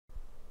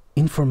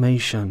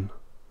Information,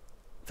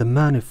 the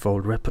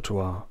manifold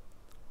repertoire,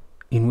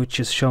 in which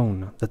is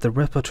shown that the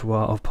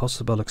repertoire of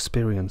possible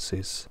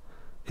experiences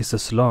is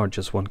as large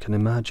as one can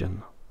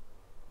imagine.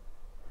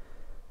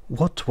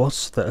 What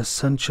was the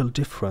essential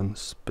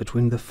difference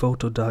between the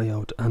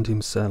photodiode and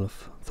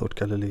himself, thought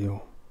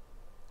Galileo?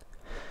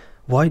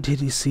 Why did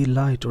he see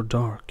light or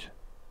dark?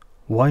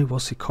 Why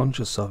was he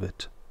conscious of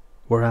it,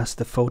 whereas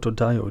the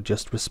photodiode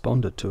just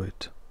responded to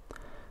it,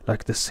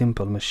 like the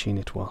simple machine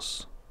it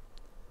was?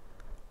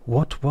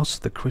 What was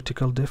the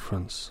critical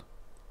difference?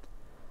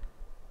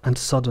 And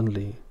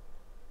suddenly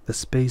the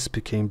space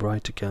became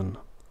bright again,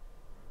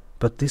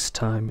 but this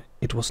time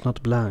it was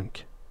not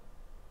blank.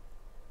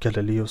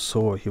 Galileo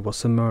saw he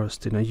was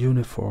immersed in a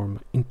uniform,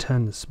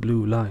 intense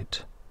blue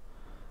light.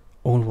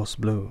 All was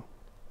blue.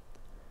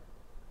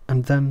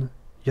 And then,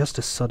 just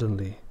as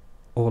suddenly,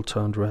 all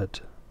turned red,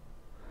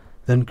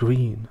 then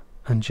green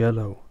and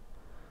yellow,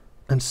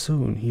 and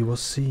soon he was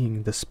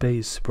seeing the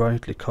space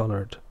brightly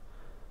colored,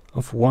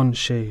 of one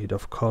shade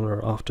of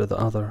color after the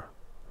other,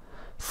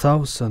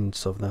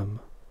 thousands of them,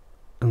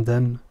 and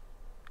then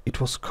it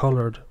was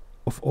colored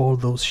of all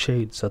those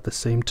shades at the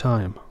same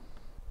time.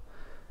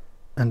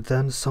 And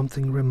then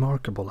something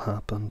remarkable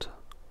happened.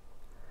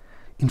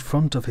 In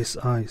front of his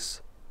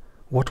eyes,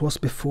 what was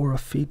before a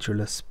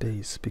featureless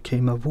space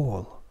became a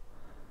wall,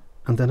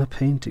 and then a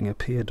painting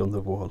appeared on the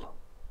wall.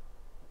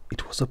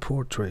 It was a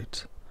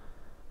portrait,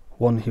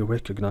 one he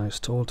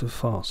recognized all too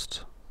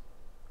fast.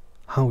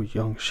 How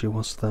young she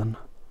was then!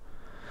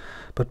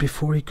 But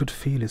before he could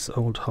feel his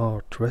old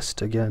heart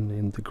rest again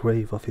in the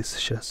grave of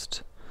his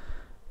chest,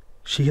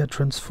 she had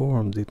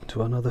transformed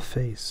into another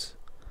face,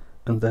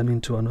 and then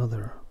into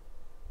another,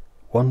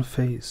 one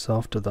face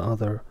after the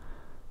other,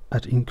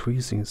 at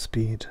increasing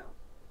speed.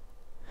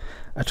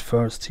 At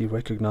first he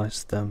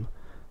recognized them,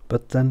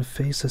 but then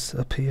faces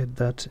appeared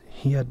that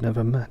he had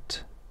never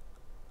met,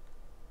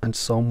 and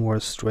some wore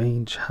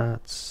strange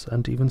hats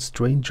and even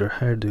stranger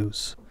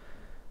hairdos.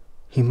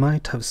 He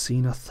might have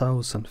seen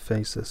 1,000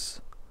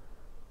 faces,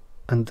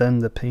 and then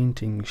the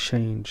painting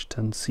changed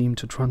and seemed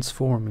to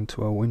transform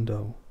into a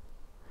window,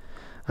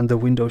 and the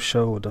window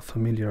showed a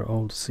familiar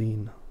old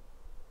scene.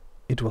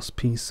 It was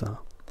Pisa,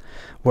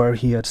 where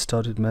he had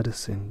studied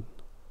medicine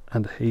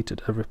and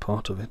hated every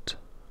part of it.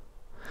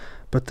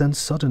 But then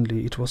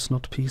suddenly it was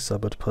not Pisa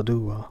but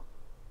Padua,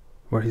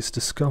 where his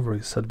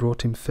discoveries had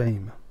brought him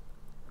fame,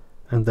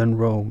 and then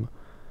Rome,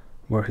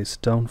 where his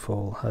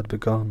downfall had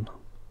begun.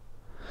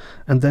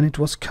 And then it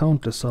was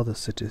countless other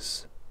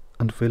cities,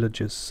 and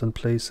villages, and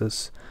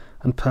places,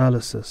 and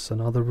palaces,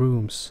 and other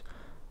rooms,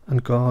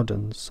 and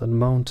gardens, and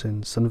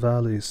mountains, and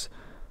valleys,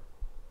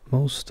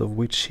 most of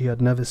which he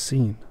had never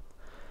seen.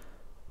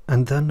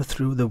 And then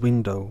through the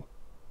window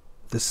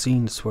the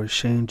scenes were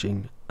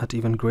changing at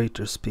even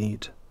greater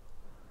speed,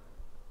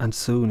 and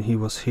soon he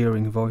was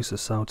hearing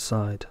voices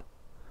outside,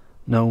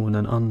 known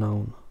and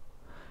unknown,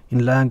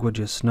 in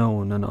languages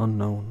known and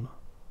unknown,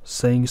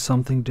 saying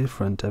something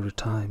different every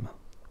time,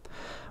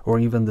 or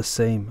even the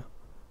same,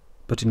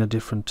 but in a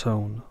different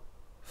tone,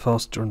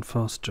 faster and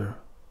faster.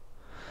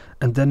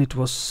 And then it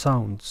was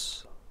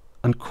sounds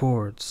and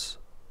chords,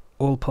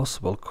 all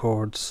possible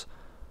chords,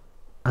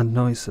 and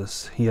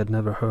noises he had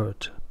never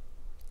heard.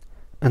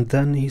 And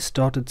then he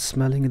started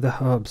smelling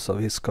the herbs of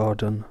his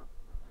garden,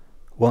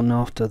 one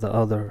after the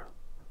other,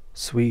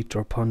 sweet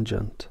or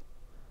pungent,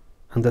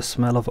 and the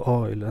smell of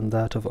oil and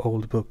that of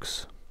old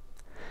books,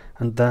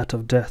 and that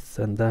of death,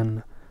 and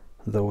then,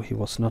 though he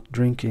was not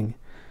drinking,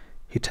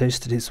 he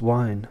tasted his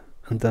wine,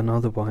 and then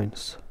other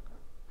wines.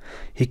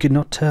 He could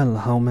not tell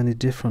how many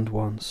different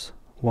ones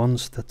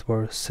that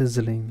were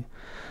sizzling,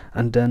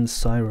 and dense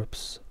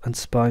syrups, and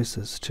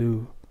spices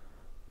too,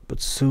 but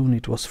soon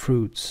it was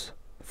fruits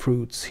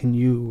he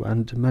knew,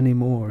 and many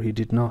more he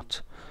did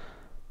not,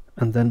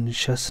 and then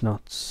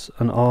chestnuts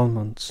and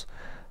almonds,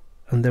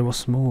 and there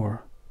was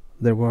more.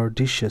 There were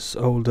dishes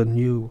old and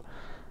new,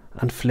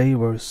 and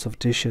flavors of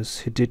dishes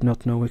he did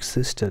not know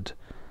existed,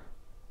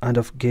 and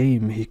of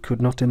game he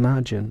could not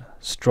imagine,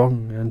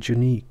 strong and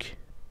unique.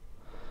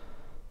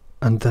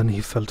 And then he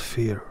felt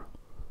fear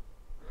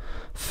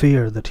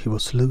that he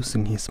was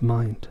losing his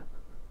mind.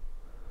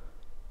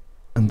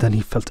 And then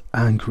he felt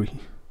angry,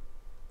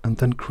 and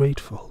then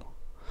grateful,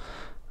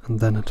 and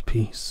then at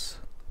peace.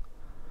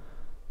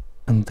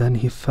 And then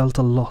he felt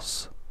a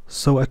loss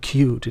so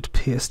acute it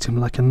pierced him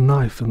like a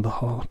knife in the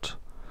heart,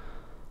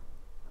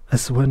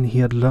 as when he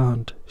had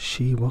learned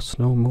she was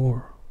no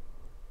more.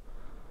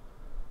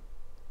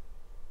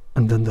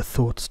 And then the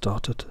thoughts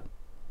started,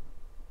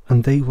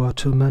 and they were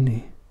too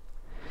many.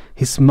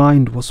 His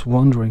mind was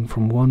wandering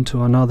from one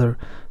to another,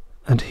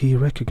 and he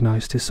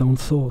recognized his own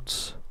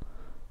thoughts,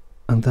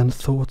 and then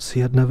thoughts he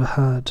had never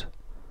had.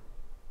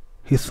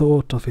 He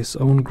thought of his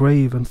own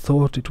grave and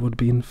thought it would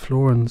be in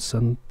Florence,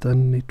 and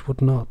then it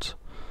would not.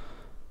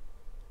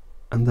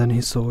 And then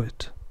he saw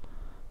it,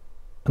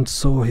 and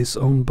saw his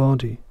own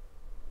body,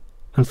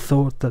 and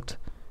thought that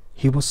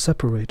he was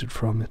separated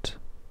from it.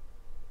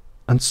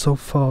 And so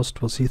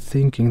fast was he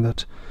thinking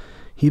that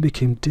he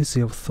became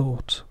dizzy of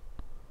thought,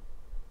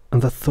 and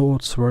and the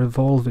thoughts were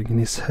evolving in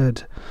his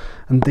head,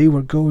 and they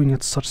were going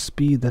at such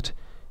speed that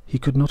he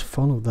could not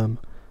follow them,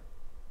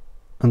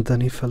 and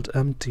then he felt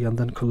empty and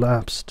then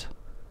collapsed.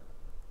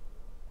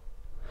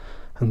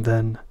 And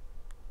then,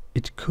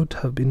 it could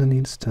have been an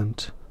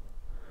instant,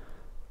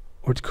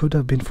 or it could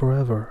have been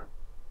forever,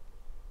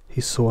 he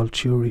saw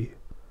Alciuri.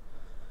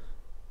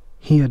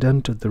 He had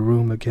entered the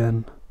room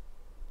again,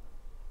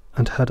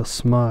 and had a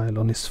smile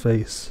on his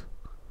face,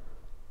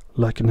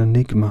 like an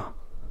enigma.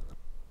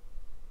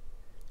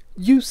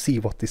 "You see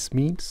what this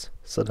means,"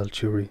 said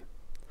Alciuri.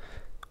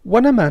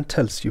 "When a man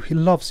tells you he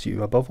loves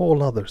you above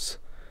all others,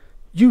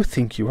 you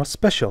think you are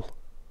special,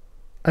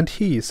 and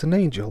he is an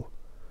angel.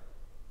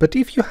 But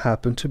if you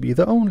happen to be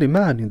the only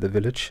man in the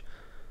village,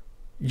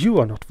 you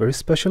are not very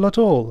special at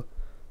all,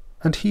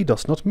 and he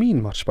does not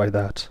mean much by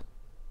that."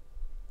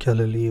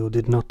 Galileo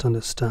did not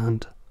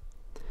understand.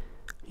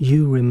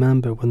 "You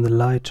remember when the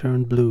light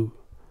turned blue.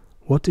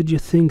 What did you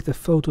think the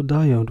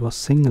photodiode was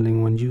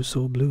signaling when you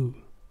saw blue?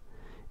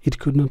 It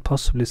could not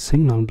possibly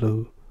signal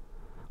blue.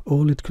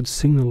 All it could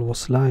signal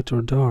was light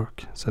or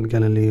dark," said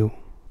Galileo.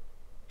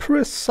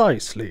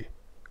 "Precisely,"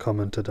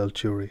 commented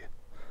Alciuri.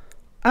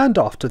 "And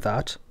after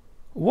that,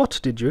 what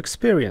did you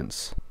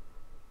experience?"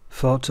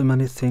 "Far too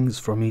many things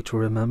for me to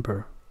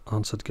remember,"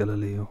 answered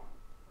Galileo.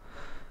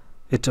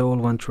 "It all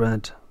went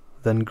red,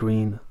 then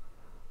green.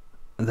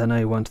 Then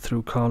I went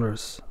through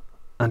colors,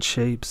 and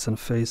shapes and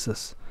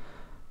faces,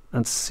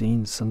 and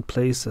scenes and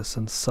places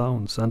and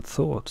sounds and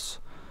thoughts.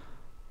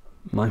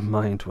 My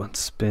mind went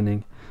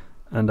spinning,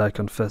 and I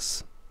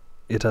confess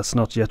it has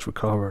not yet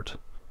recovered."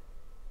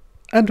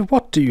 "And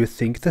what do you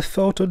think the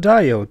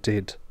photodiode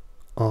did?"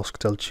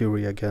 asked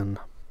Alciuri again.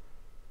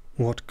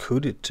 "What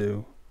could it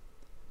do?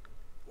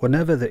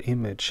 Whenever the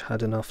image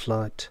had enough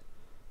light,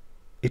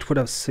 it would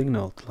have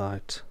signaled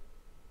light,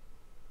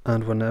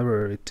 and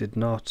whenever it did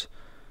not,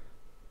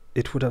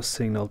 it would have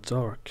signaled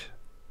dark.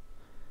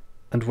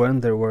 And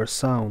when there were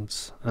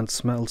sounds and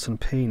smells and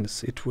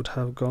pains, it would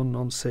have gone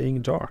on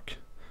saying dark.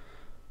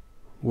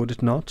 Would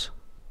it not?"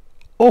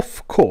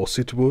 "Of course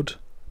it would.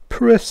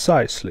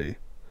 Precisely,"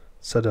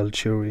 said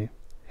Alciuri,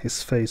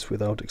 his face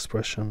without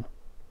expression.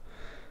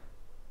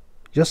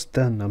 Just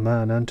then a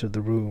man entered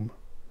the room,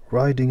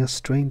 riding a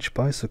strange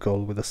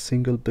bicycle with a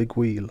single big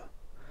wheel.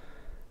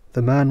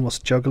 The man was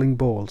juggling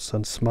balls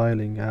and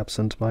smiling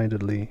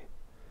absent-mindedly.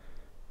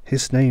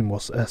 His name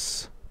was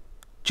S.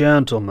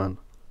 "Gentlemen,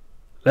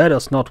 let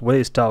us not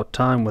waste our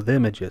time with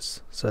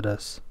images," said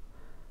S.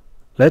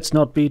 "Let's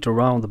not beat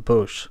around the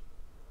bush.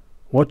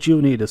 What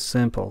you need is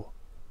simple.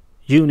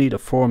 You need a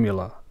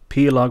formula,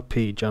 P log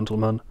P,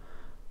 gentlemen.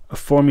 A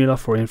formula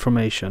for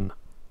information."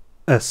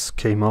 S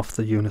came off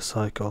the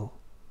unicycle,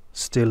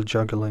 still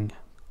juggling.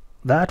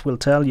 "That will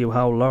tell you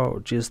how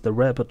large is the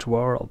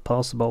repertoire of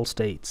possible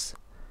states.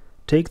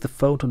 Take the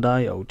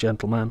photodiode,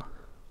 gentlemen.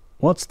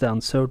 What's the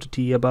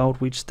uncertainty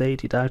about which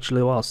state it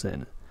actually was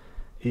in,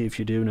 if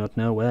you do not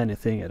know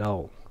anything at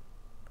all?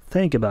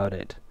 Think about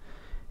it.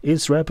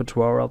 Its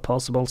repertoire of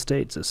possible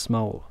states is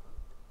small.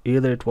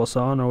 Either it was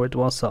on or it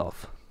was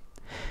off.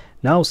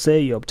 Now say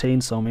you obtain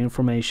some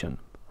information.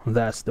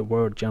 That's the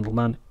word,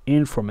 gentlemen,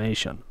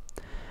 information.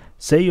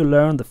 Say you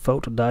learn the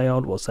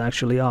photodiode was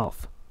actually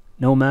off.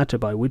 No matter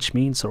by which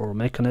means or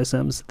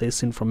mechanisms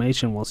this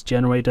information was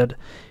generated,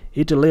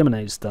 it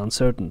eliminates the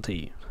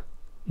uncertainty.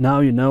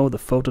 Now you know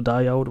the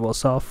photodiode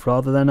was off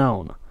rather than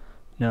on.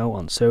 No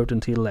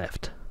uncertainty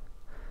left.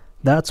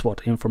 That's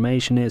what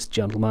information is,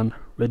 gentlemen,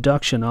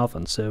 reduction of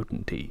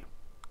uncertainty.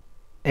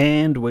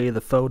 And with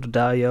the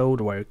photodiode,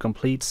 where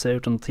complete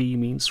certainty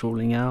means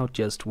ruling out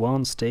just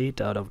one state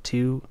out of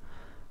two,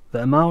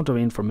 the amount of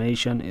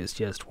information is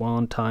just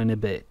one tiny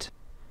bit.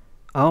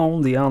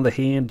 On the other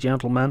hand,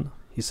 gentlemen,"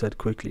 he said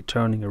quickly,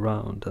 turning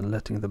around and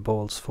letting the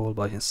balls fall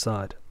by his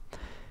side,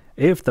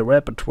 "if the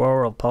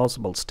repertoire of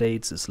possible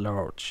states is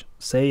large,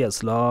 say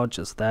as large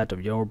as that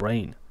of your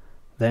brain,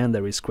 then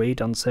there is great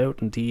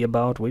uncertainty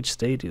about which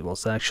state it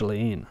was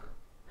actually in.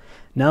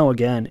 Now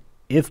again,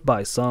 if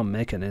by some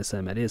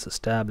mechanism it is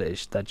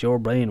established that your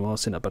brain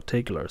was in a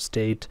particular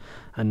state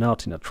and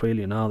not in a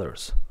trillion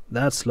others,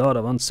 that's a lot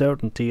of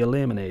uncertainty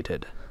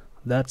eliminated.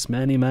 That's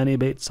many, many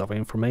bits of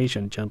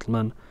information,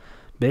 gentlemen.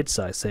 Bits,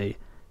 I say,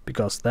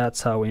 because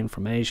that's how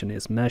information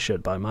is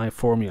measured by my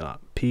formula,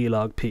 P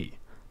log P.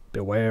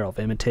 Beware of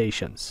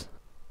imitations."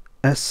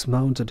 S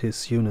mounted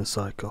his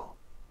unicycle.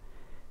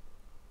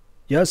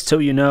 "Just so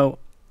you know,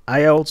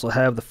 I also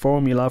have the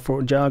formula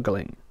for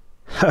juggling.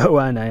 Oh,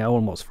 and I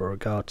almost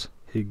forgot,"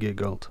 he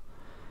giggled.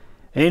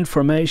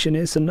 "Information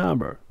is a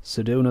number,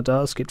 so do not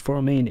ask it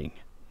for meaning.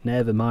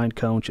 Never mind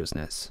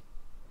consciousness."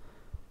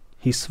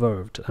 He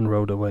swerved and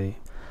rode away.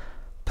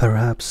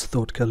 Perhaps,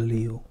 thought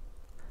Galileo,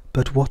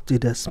 but what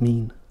did S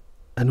mean,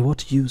 and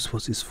what use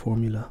was his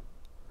formula?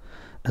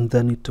 And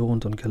then it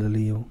dawned on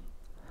Galileo.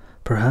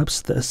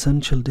 Perhaps the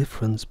essential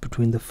difference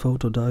between the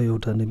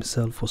photodiode and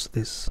himself was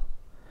this.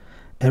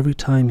 Every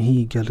time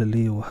he,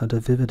 Galileo, had a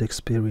vivid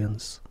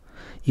experience,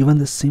 even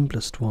the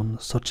simplest one,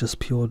 such as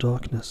pure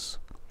darkness,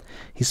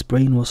 His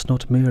brain was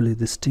not merely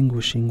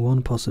distinguishing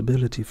one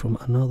possibility from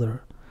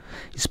another.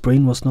 His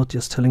brain was not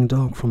just telling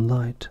dark from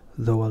light,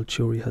 though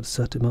Alciuri had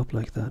set him up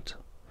like that.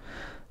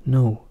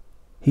 No,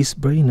 his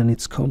brain and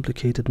its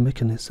complicated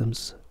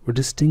mechanisms were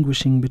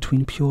distinguishing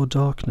between pure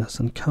darkness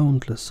and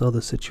countless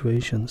other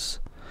situations,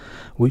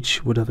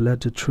 which would have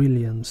led to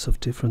trillions of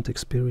different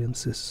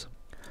experiences.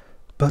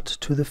 But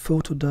to the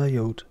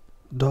photodiode,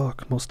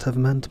 dark must have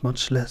meant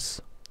much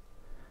less.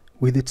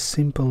 With its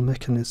simple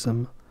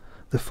mechanism,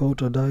 the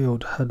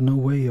photodiode had no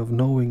way of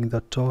knowing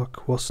that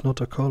dark was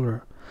not a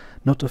color,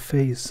 not a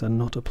face and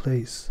not a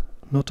place,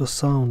 not a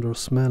sound or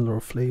smell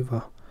or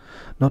flavor,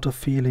 not a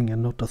feeling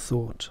and not a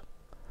thought.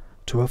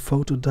 To a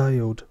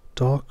photodiode,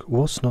 dark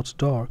was not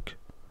dark,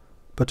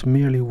 but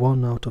merely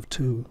one out of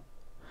two.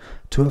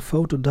 To a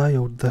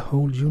photodiode, the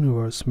whole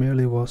universe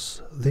merely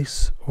was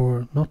this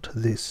or not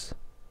this.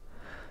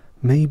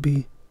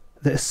 Maybe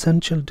the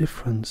essential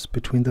difference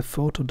between the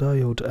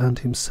photodiode and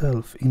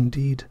himself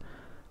indeed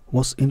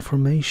was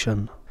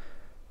information.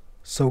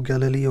 So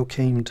Galileo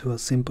came to a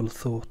simple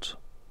thought.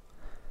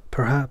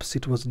 Perhaps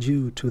it was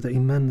due to the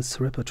immense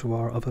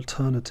repertoire of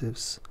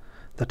alternatives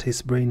that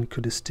his brain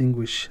could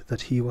distinguish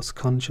that he was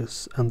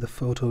conscious and the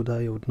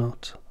photodiode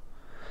not,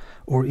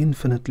 or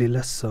infinitely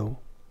less so.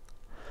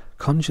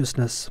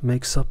 Consciousness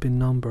makes up in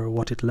number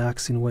what it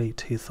lacks in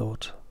weight, he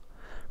thought,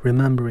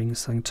 remembering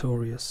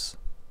Sanctorius.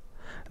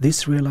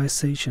 This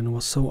realization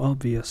was so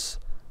obvious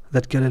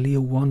that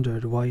Galileo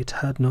wondered why it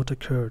had not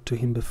occurred to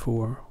him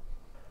before.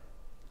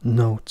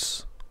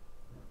 Notes: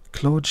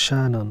 Claude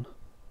Shannon,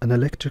 an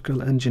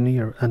electrical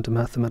engineer and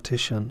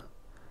mathematician,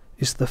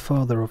 is the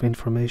father of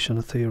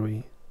information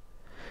theory.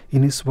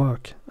 In his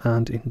work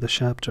and in the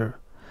chapter,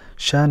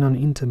 Shannon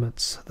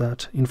intimates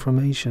that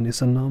information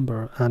is a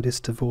number and is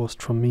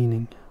divorced from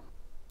meaning.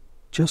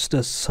 Just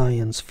as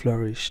science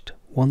flourished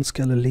once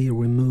Galileo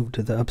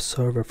removed the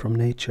observer from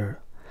nature,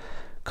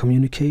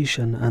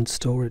 communication and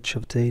storage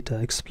of data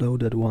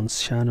exploded once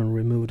Shannon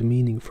removed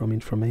meaning from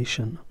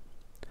information.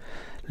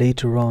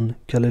 Later on,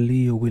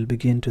 Galileo will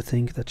begin to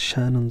think that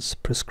Shannon's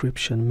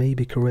prescription may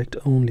be correct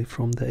only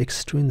from the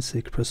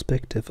extrinsic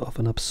perspective of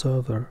an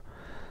observer.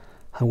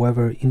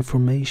 However,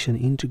 information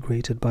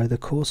integrated by the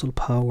causal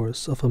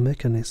powers of a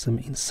mechanism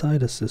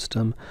inside a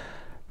system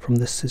from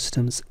the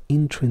system's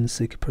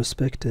intrinsic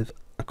perspective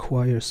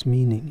acquires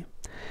meaning.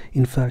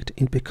 In fact,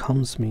 it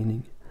becomes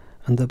meaning,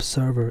 and the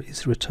observer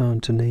is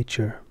returned to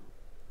nature.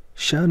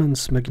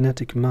 Shannon's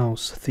magnetic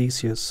mouse,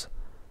 Theseus,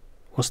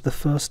 was the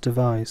first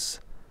device,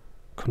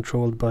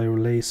 controlled by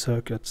relay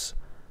circuits,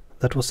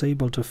 that was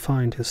able to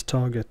find his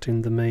target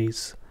in the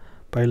maze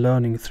by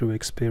learning through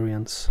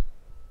experience.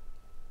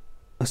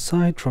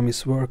 Aside from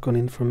his work on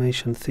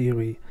information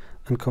theory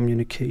and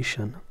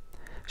communication,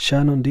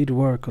 Shannon did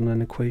work on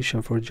an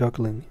equation for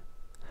juggling.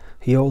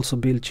 He also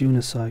built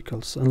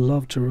unicycles and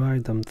loved to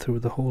ride them through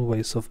the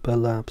hallways of Bell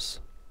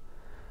Labs.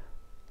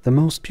 The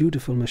most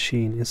beautiful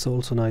machine is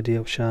also an idea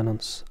of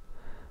Shannon's.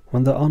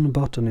 When the on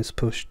button is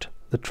pushed,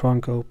 the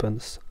trunk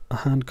opens, a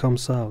hand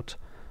comes out,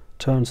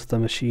 turns the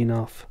machine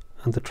off,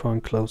 and the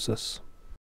trunk closes.